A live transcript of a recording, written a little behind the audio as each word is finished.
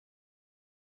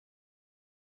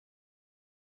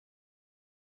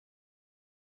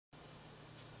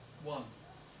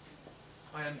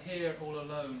I am here all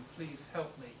alone, please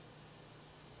help me.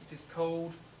 It is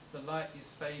cold, the light is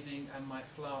fading and my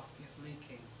flask is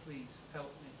leaking, please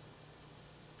help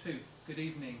me. 2. Good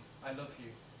evening, I love you.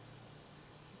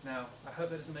 Now, I hope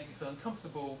that doesn't make you feel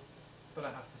uncomfortable, but I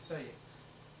have to say it.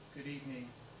 Good evening,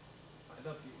 I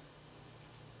love you.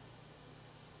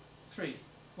 3.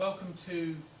 Welcome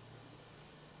to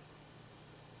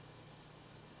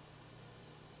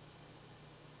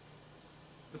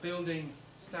the building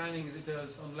standing as it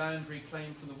does on land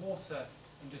reclaimed from the water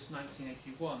in just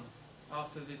 1981,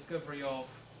 after the discovery of,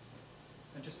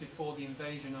 and just before the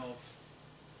invasion of,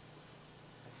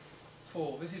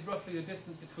 4. This is roughly the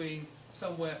distance between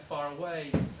somewhere far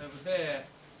away over there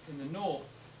in the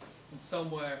north and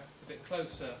somewhere a bit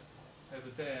closer over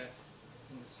there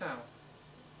in the south,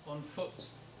 on foot,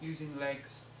 using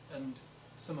legs and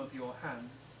some of your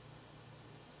hands.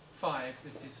 5.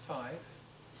 This is 5.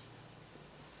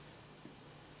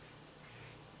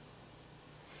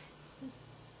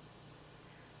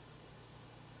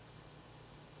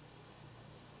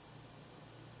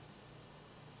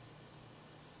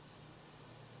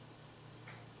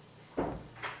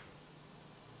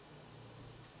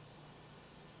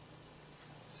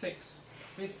 6.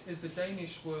 This is the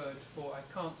Danish word for I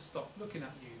can't stop looking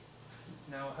at you.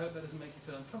 Now I hope that doesn't make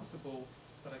you feel uncomfortable,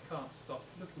 but I can't stop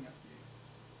looking at you.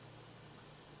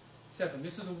 7.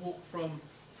 This is a walk from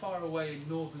far away in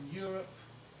northern Europe,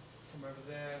 somewhere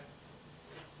over there,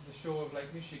 to the shore of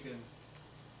Lake Michigan,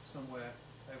 somewhere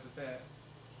over there.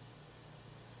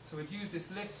 So we'd use this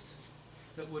list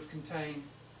that would contain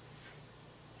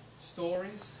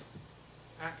stories,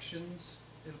 actions,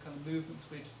 little kind of movements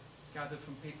we'd gathered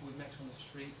from people we met on the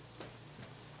street.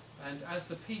 And as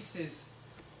the pieces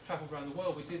travelled around the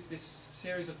world, we did this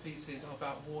series of pieces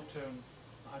about water and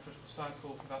the hydrological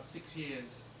cycle for about 6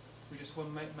 years. We just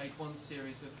made one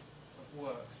series of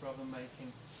works rather than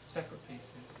making separate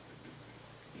pieces.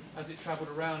 As it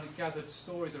travelled around, it gathered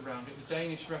stories around it. The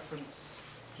Danish reference,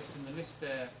 just in the list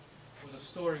there, was a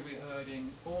story we heard in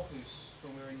Aarhus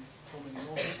when we were performing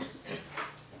in Aarhus.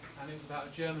 And it was about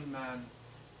a German man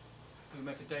who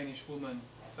met a Danish woman,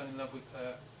 fell in love with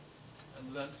her,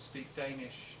 and learnt to speak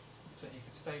Danish so he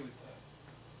could stay with her.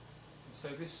 And so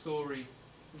this story,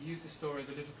 we use this story as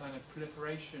a little kind of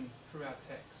proliferation through our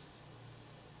text.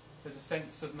 There's a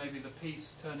sense of maybe the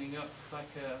piece turning up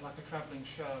like a travelling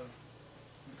show,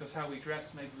 because how we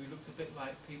dress, maybe we looked a bit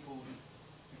like people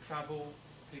who travel,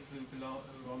 people who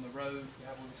are on the road. We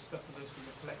have all this stuff with us,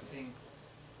 we're collecting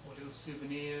all little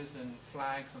souvenirs and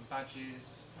flags and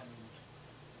badges and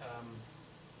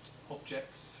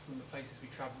objects from the places we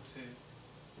travel to.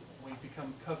 We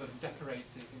become covered and decorated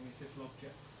in these little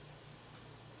objects.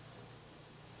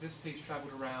 So this piece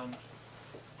travelled around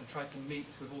and tried to meet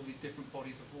with all these different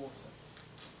bodies of water.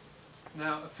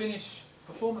 Now, a Finnish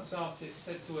performance artist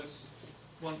said to us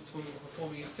once when we were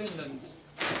performing in Finland,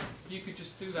 you could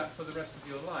just do that for the rest of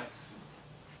your life.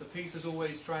 The piece is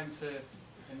always trying to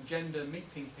engender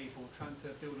meeting people, trying to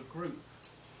build a group.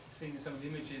 Seeing some of the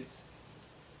images,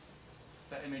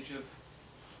 that image of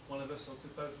one of us or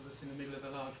both of us in the middle of a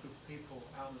large group of people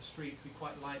out on the street, we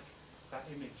quite like that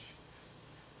image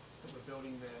that we're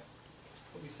building there.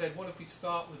 But we said, what if we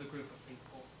start with a group of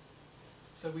people?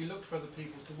 So we looked for other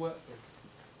people to work with.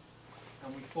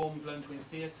 And we formed Lone Twin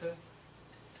Theatre,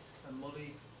 and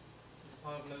Molly is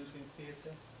part of Lone Twin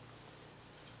Theatre.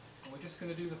 And we're just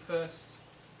going to do the first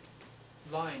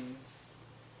lines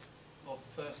of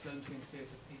the first Lone Twin Theatre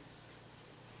piece.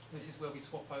 This is where we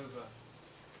swap over.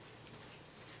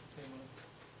 Okay, Molly.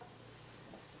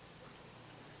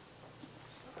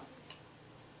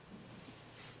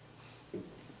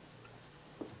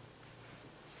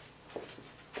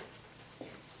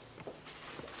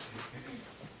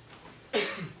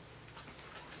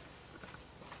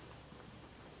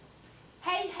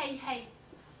 Hey, hey, hey.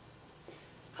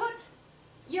 Put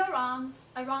your arms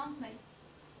around me.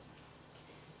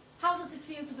 How does it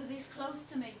feel to be this close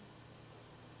to me?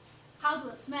 How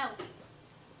do I smell?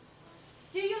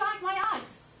 Do you like my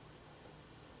eyes?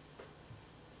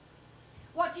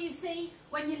 What do you see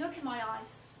when you look in my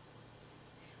eyes?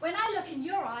 When I look in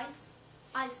your eyes,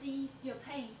 I see your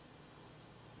pain.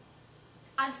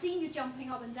 I've seen you jumping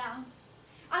up and down.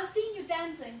 I've seen you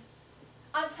dancing.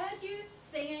 I've heard you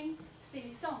singing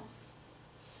silly songs.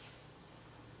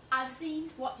 I've seen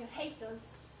what your hate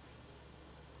does.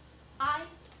 I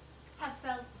have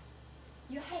felt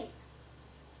your hate.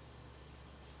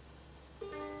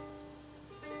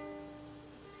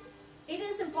 It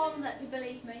is important that you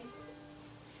believe me.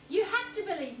 You have to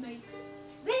believe me.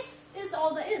 This is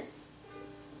all there is.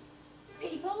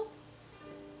 People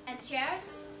and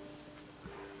chairs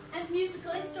and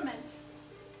musical instruments.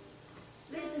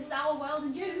 This is our world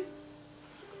and you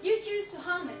choose to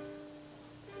harm it.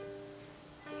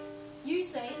 You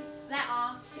say there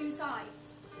are two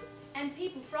sides, and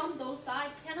people from those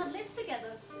sides cannot live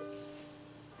together.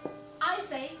 I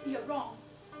say you're wrong.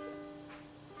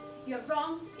 You're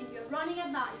wrong in your running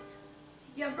at night.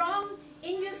 You're wrong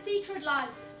in your secret life.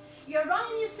 You're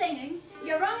wrong in your singing.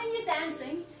 You're wrong in your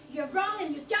dancing. You're wrong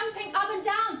in your jumping up and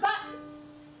down, but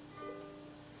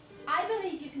I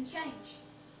believe you can change.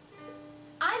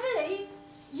 I believe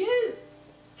you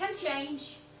can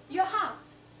change your heart.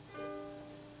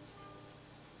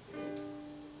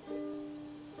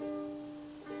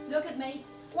 Look at me.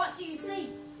 What do you see?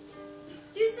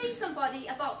 Do you see somebody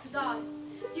about to die?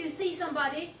 Do you see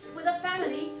somebody with a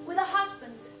family, with a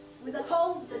husband, with a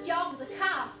home, with a job, with a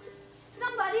car?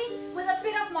 Somebody with a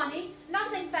bit of money,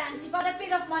 nothing fancy, but a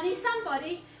bit of money.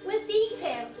 Somebody with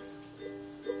details.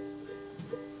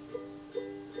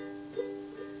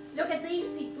 Look at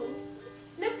these people.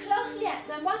 Look closely at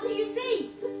them. What do you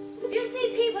see? Do you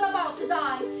see people about to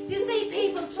die? Do you see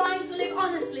people trying to live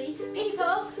honestly?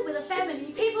 People with a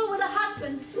family, people with a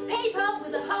husband, people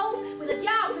with a home, with a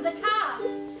job, with a car.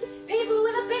 People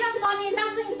with a bit of money,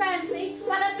 nothing fancy,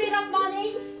 but a bit of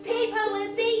money. People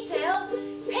with detail.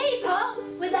 People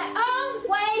with their own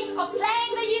way of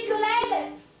playing the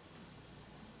ukulele.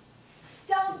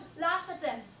 Don't laugh at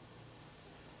them.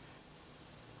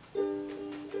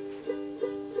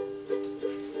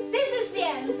 This is the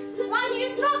end. Why do you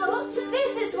struggle?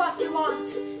 This is what you want.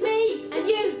 Me and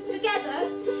you together.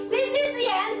 This is the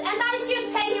end, and I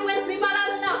should take you with me, but I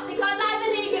will not, because I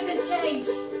believe you can change.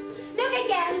 Look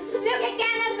again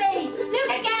at me. Look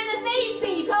again at these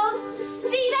people.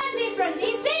 See them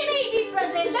differently. See me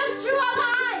differently. Look through our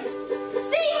eyes.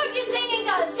 See what your singing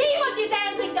does. See what your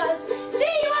dancing does.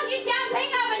 See what your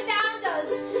jumping up and down does.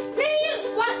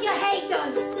 Feel what your hate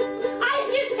does. I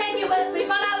should take you with me,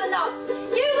 but I will not.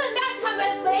 You will not come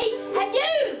with me, and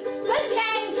you will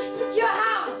change your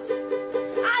heart.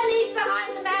 I leave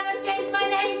behind the man I changed my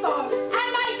name for, and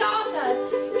my daughter.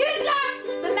 Good luck,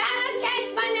 the man I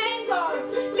changed my name for.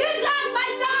 Good luck, my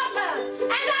daughter.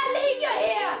 And I leave you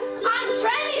here on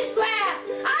Trellis Square.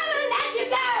 I will let you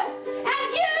go, and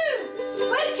you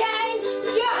will change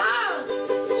your heart.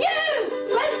 You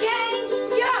will change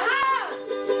your heart.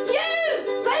 You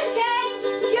will change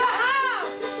your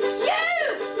heart. You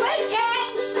will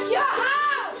change your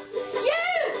heart. You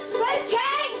will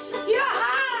change your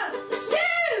heart.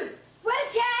 You will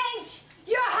change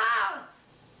your heart.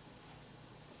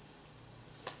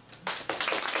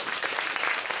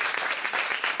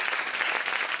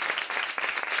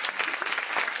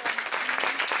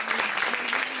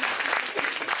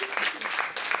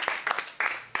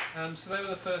 So they were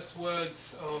the first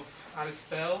words of Alice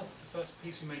Bell, the first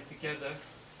piece we made together.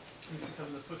 This is some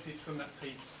of the footage from that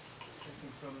piece, taken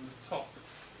from the top.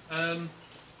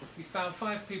 We found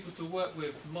 5 people to work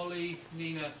with: Molly,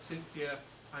 Nina, Cynthia,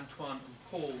 Antoine and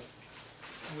Paul.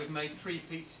 And we've made 3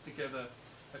 pieces together,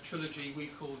 a trilogy we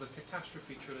call the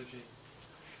Catastrophe Trilogy.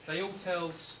 They all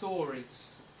tell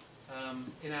stories.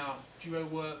 In our duo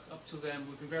work up to then,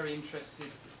 we've been very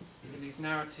interested in these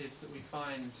narratives that we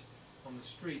find on the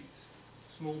street.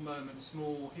 Small moments,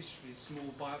 small histories,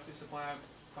 small bits of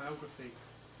biography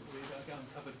that we get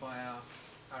uncovered by our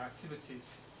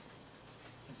activities.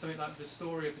 And something like the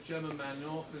story of the German man in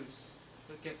Aarhus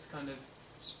that gets kind of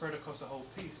spread across the whole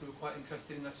piece. We were quite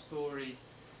interested in that story,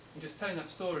 and just telling that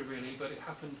story really, but it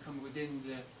happened to come within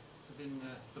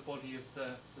the body of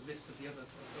the list of the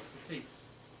piece.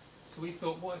 So we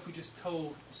thought, what if we just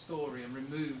told the story and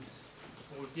removed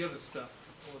all of the other stuff,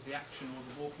 all of the action, all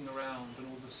the walking around and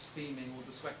all the steaming, all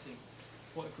the sweating?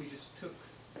 What if we just took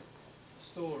the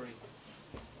story?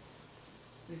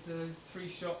 These are 3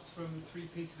 shots from 3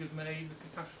 pieces we've made: the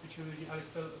Catastrophe Trilogy, Alice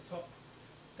Bell at the top,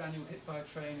 Daniel hit by a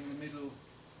train in the middle,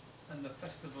 and the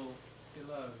festival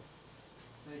below.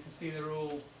 And you can see they're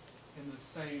all in the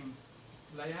same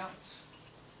layout,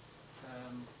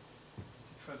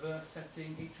 traverse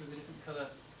setting, each with a different colour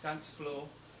dance floor.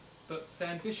 But the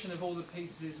ambition of all the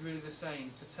pieces is really the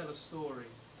same: to tell a story.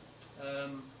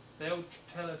 They all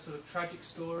tell a sort of tragic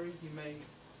story. You may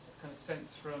kind of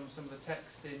sense from some of the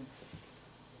text in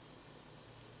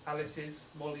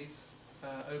Molly's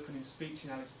opening speech in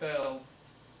Alice Bell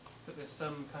that there's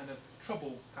some kind of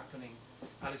trouble happening.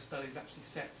 Alice Bell is actually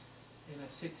set in a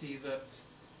city that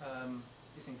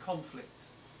is in conflict.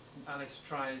 And Alice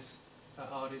tries her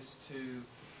hardest to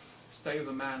stay with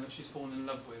a man that she's fallen in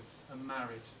love with and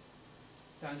married.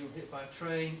 Daniel hit by a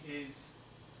train is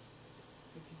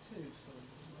 52 stories,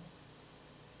 isn't it?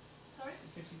 Sorry?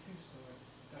 52 stories.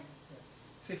 Yes.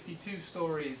 52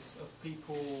 stories of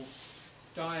people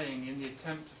dying in the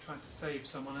attempt of trying to save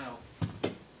someone else.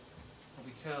 And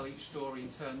we tell each story in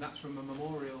turn. That's from a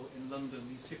memorial in London,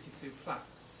 these 52 plaques.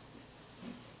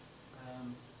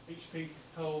 Each piece is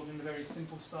told in a very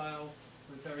simple style,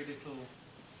 with very little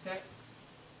set,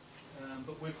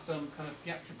 but with some kind of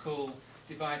theatrical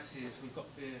devices. We've got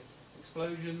the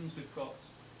explosions, we've got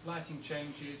lighting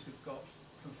changes, we've got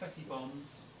confetti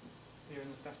bombs here in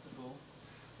the festival.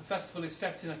 The festival is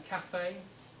set in a cafe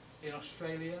in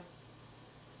Australia.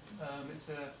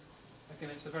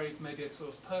 It's a very, maybe a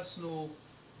sort of personal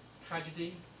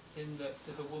tragedy, in that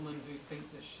there's a woman who thinks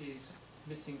that she's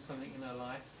missing something in her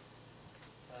life.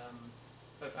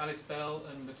 Both Alice Bell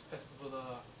and the festival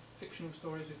are fictional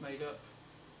stories we've made up.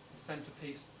 The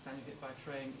centrepiece, Daniel Hit by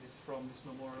Train, is from this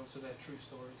memorial, so they're true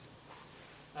stories.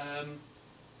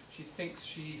 She thinks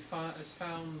she has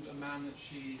found a man that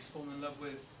she's fallen in love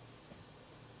with,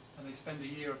 and they spend a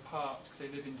year apart because they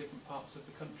live in different parts of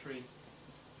the country,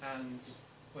 and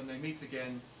when they meet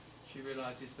again she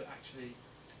realises that actually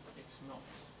it's not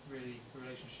really the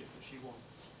relationship that she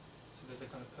wants. So there's a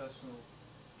kind of personal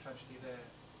tragedy there.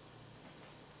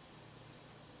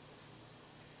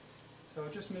 So I'll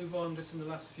just move on just in the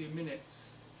last few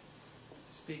minutes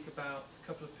to speak about a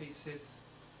couple of pieces.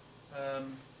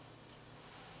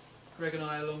 Greg and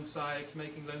I, alongside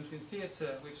making Lone Twin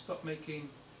Theatre, we've stopped making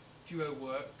duo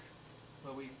work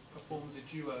where we perform as a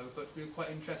duo, but we were quite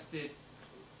interested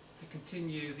to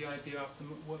continue the idea after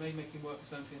making work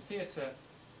as Lone Twin Theatre,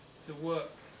 to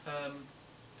work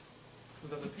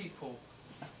with other people,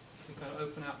 to kind of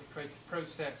open out the creative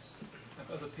process and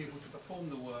for other people to perform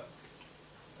the work.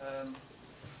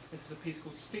 This is a piece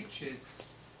called Speeches.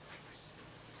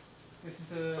 This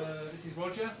is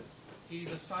Roger.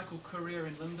 He's a cycle courier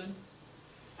in London,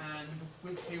 and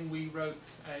with him we wrote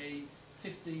a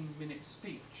 15-minute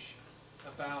speech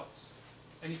about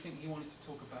anything he wanted to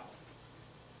talk about.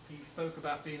 He spoke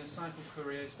about being a cycle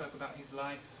courier, he spoke about his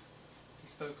life, he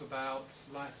spoke about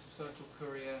life as a cycle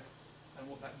courier and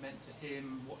what that meant to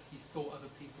him, what he thought other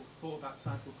people thought about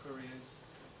cycle couriers.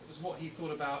 It was what he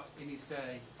thought about in his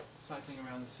day, cycling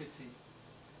around the city,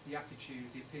 the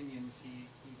attitude, the opinions he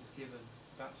was given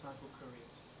about cycle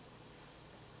couriers.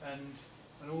 And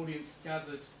an audience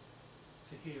gathered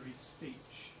to hear his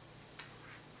speech.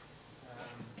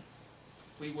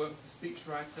 We work with a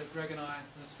speechwriter, Greg and I,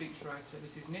 and a speechwriter.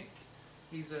 This is Nick.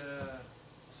 He's a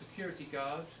security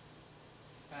guard,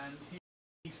 and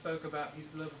he spoke about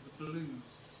his love of the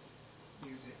blues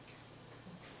music.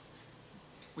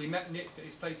 We met Nick at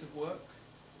his place of work.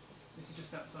 This is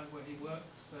just outside where he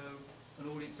works. So an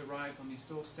audience arrived on his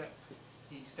doorstep.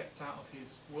 He stepped out of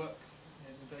his work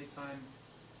in the daytime,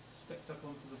 stepped up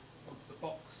onto the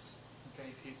box, and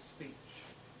gave his speech.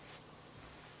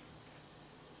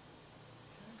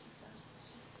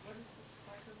 What is a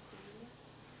cycle courier?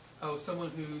 Oh,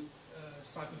 someone who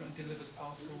cycles and delivers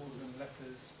parcels and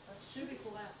letters. Super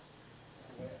that.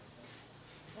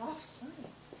 Oh, sorry.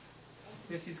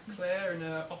 This is Claire in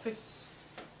her office.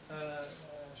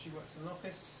 She works in an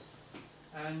office,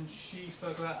 and she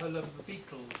spoke about her love of the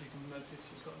Beatles. You can notice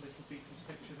she's got a little Beatles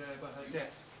picture there by her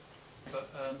desk.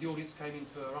 But the audience came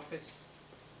into her office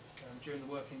during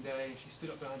the working day, and she stood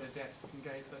up behind her desk and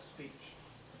gave her speech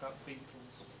about the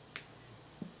Beatles.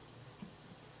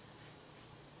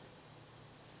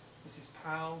 This is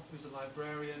Pal, who's a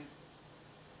librarian,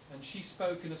 and she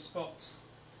spoke in a spot.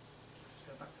 Let's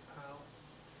go back to Pal.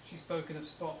 She spoke in a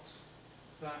spot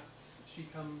that she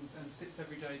comes and sits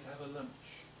every day to have a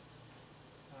lunch.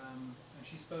 And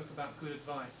she spoke about good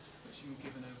advice that she'd been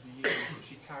given over the years, that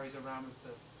she carries around with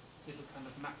her, little kind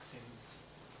of maxims,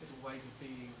 little ways of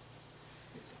being,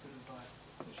 bits of good advice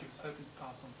that she was hoping to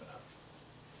pass on to us.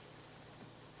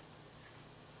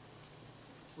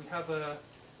 We have a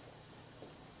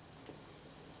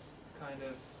kind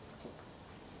of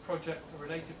project, a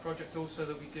related project also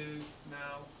that we do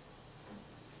now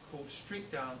called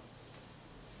Street Dance.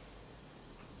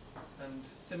 And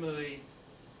similarly,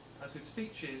 as with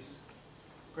speeches,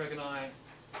 Greg and I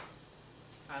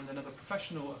and another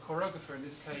professional, a choreographer in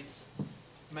this case,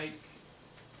 make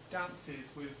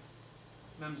dances with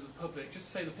members of the public. Just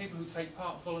to say the people who take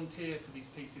part volunteer for these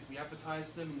pieces. We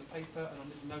advertise them in the paper and on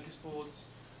little notice boards.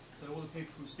 So all the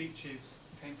people from speeches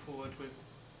came forward with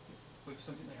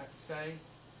something they had to say.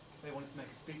 They wanted to make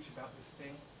a speech about this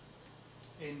thing.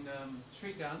 In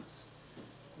Street Dance,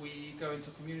 we go into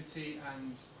a community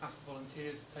and ask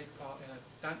volunteers to take part in a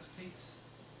dance piece.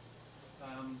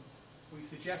 We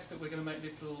suggest that we're going to make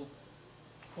little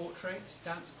portraits,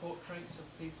 dance portraits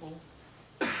of people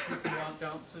who aren't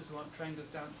dancers, who aren't trained as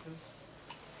dancers.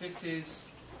 This is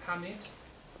Hamid.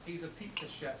 He's a pizza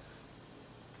chef,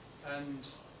 and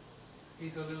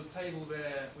He's got a little table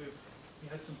there with, he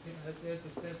had some, there's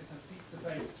the kind of pizza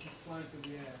base, he's flying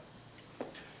through the air.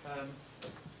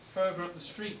 Further up the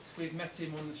street, we'd met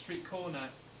him on the street corner,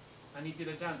 and he did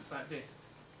a dance like this.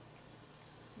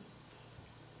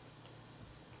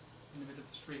 In the middle of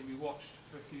the street, we watched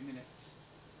for a few minutes,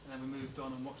 and then we moved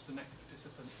on and watched the next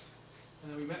participant.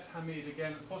 And then we met Hamid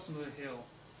again at the bottom of the hill,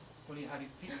 when he had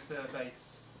his pizza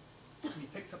base, and he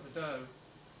picked up the dough,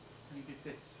 and he did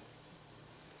this.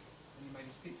 And he made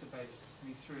his pizza base, and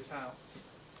he threw it out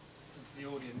into the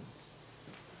audience.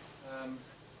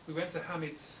 We went to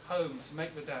Hamid's home to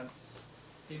make the dance.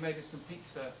 He made us some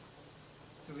pizza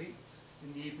to eat.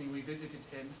 In the evening we visited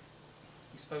him.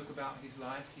 We spoke about his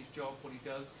life, his job, what he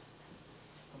does.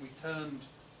 And we turned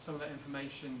some of that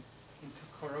information into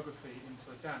choreography,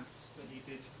 into a dance that he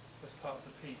did as part of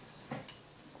the piece.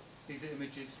 These are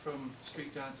images from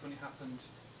street dance when it happened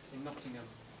in Nottingham.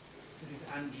 This is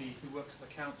Angie, who works at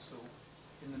the council,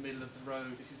 in the middle of the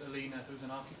road. This is Alina, who's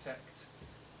an architect,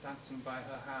 dancing by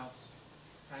her house.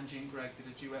 Angie and Greg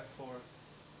did a duet for us.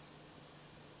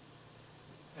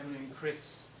 Emily and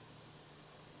Chris,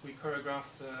 we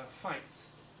choreographed the fight,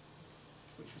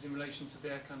 which was in relation to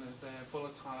their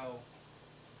volatile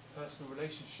personal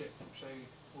relationship, which they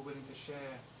were willing to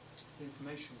share the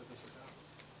information with us about.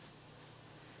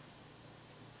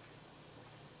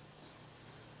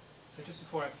 So just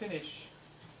before I finish,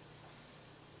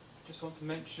 I just want to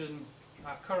mention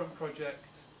our current project,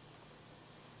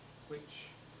 which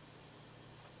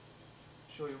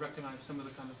I'm sure you recognise some of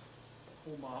the kind of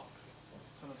hallmark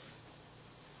kind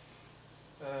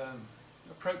of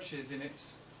approaches in it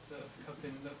that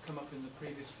have come up in the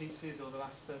previous pieces or the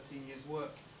last 13 years'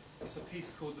 work. It's a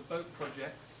piece called The Boat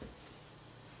Project,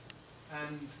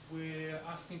 and we're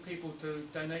asking people to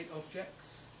donate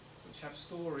objects which have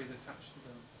stories attached to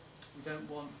them. We don't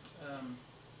want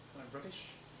kind of rubbish.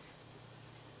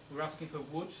 We're asking for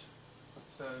wood,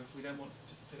 so we don't want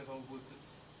just a bit of old wood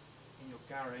that's in your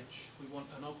garage. We want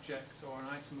an object or an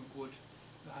item of wood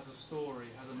that has a story,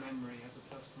 has a memory, has a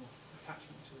personal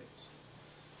attachment to it,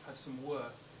 has some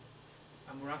worth.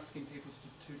 And we're asking people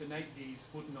to donate these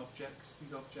wooden objects,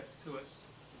 these objects to us.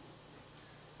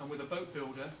 And with a boat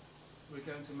builder, we're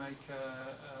going to make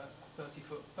a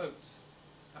 30-foot boat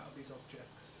out of these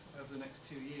objects over the next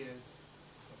 2 years.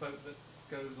 A boat that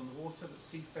goes on the water, that's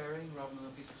seafaring rather than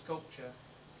a piece of sculpture,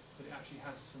 but it actually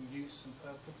has some use and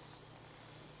purpose.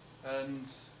 And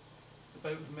the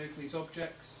boat will be made from these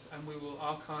objects, and we will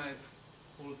archive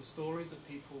all of the stories that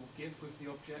people give with the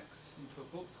objects into a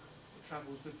book that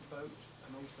travels with the boat,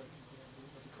 and also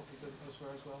there'll be copies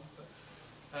elsewhere as well. But,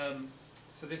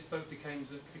 so this boat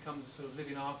becomes a sort of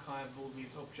living archive of all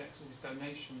these objects, all these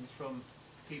donations from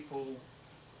people,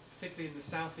 particularly in the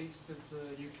southeast of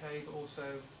the UK, but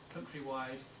also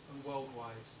countrywide and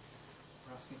worldwide.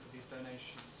 We're asking for these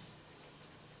donations.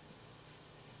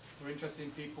 We're interested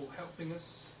in people helping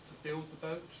us to build the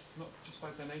boat, not just by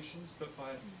donations, but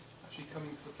by actually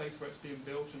coming to the place where it's being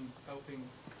built and helping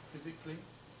physically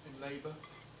in labour.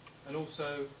 And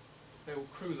also, they will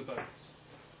crew the boat.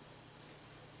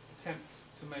 Attempt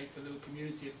to make a little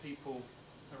community of people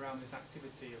around this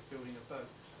activity of building a boat.